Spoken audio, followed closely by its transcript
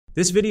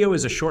This video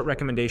is a short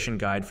recommendation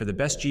guide for the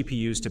best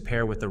GPUs to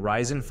pair with the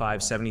Ryzen 5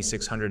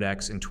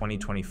 7600X in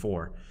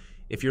 2024.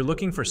 If you're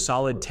looking for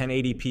solid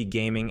 1080p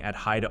gaming at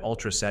high to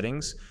ultra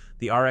settings,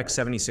 the RX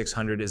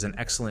 7600 is an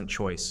excellent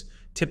choice,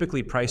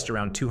 typically priced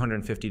around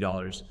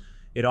 $250.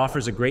 It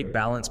offers a great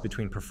balance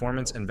between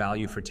performance and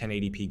value for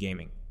 1080p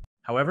gaming.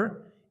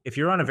 However, if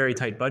you're on a very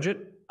tight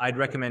budget, I'd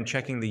recommend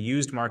checking the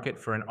used market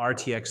for an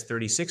RTX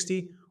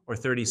 3060 or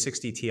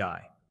 3060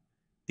 Ti.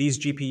 These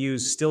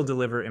GPUs still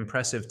deliver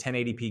impressive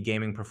 1080p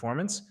gaming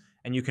performance,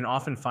 and you can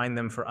often find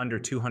them for under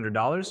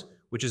 $200,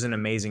 which is an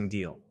amazing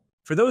deal.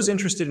 For those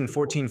interested in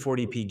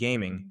 1440p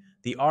gaming,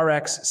 the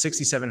RX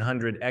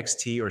 6700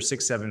 XT or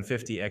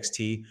 6750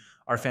 XT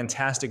are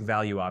fantastic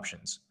value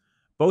options.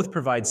 Both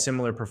provide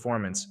similar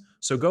performance,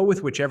 so go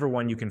with whichever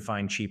one you can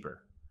find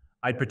cheaper.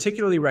 I'd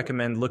particularly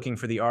recommend looking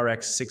for the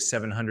RX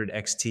 6700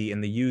 XT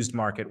in the used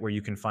market where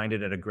you can find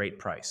it at a great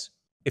price.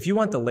 If you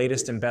want the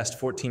latest and best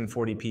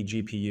 1440p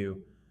GPU,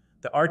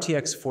 the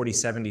RTX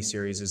 4070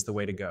 series is the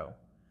way to go.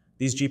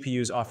 These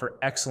GPUs offer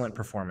excellent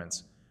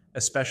performance,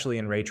 especially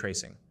in ray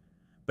tracing.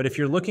 But if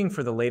you're looking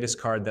for the latest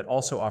card that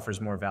also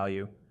offers more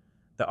value,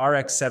 the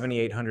RX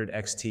 7800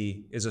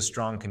 XT is a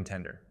strong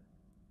contender.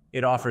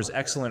 It offers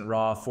excellent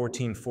raw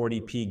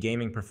 1440p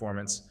gaming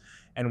performance,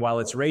 and while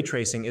its ray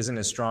tracing isn't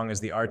as strong as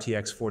the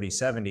RTX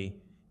 4070,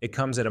 it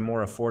comes at a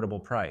more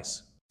affordable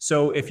price.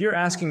 So if you're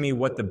asking me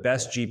what the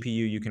best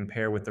GPU you can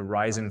pair with the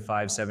Ryzen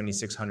 5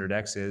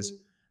 7600X is,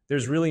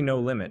 there's really no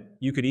limit.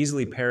 You could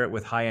easily pair it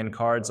with high-end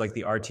cards like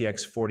the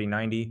RTX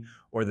 4090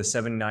 or the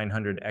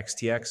 7900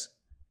 XTX,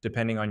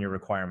 depending on your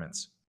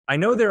requirements. I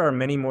know there are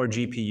many more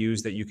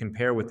GPUs that you can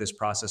pair with this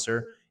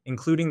processor,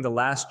 including the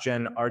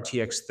last-gen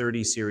RTX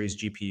 30 series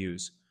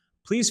GPUs.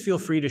 Please feel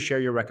free to share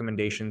your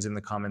recommendations in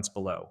the comments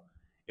below.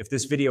 If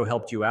this video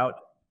helped you out,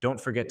 don't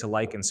forget to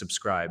like and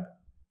subscribe.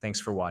 Thanks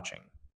for watching.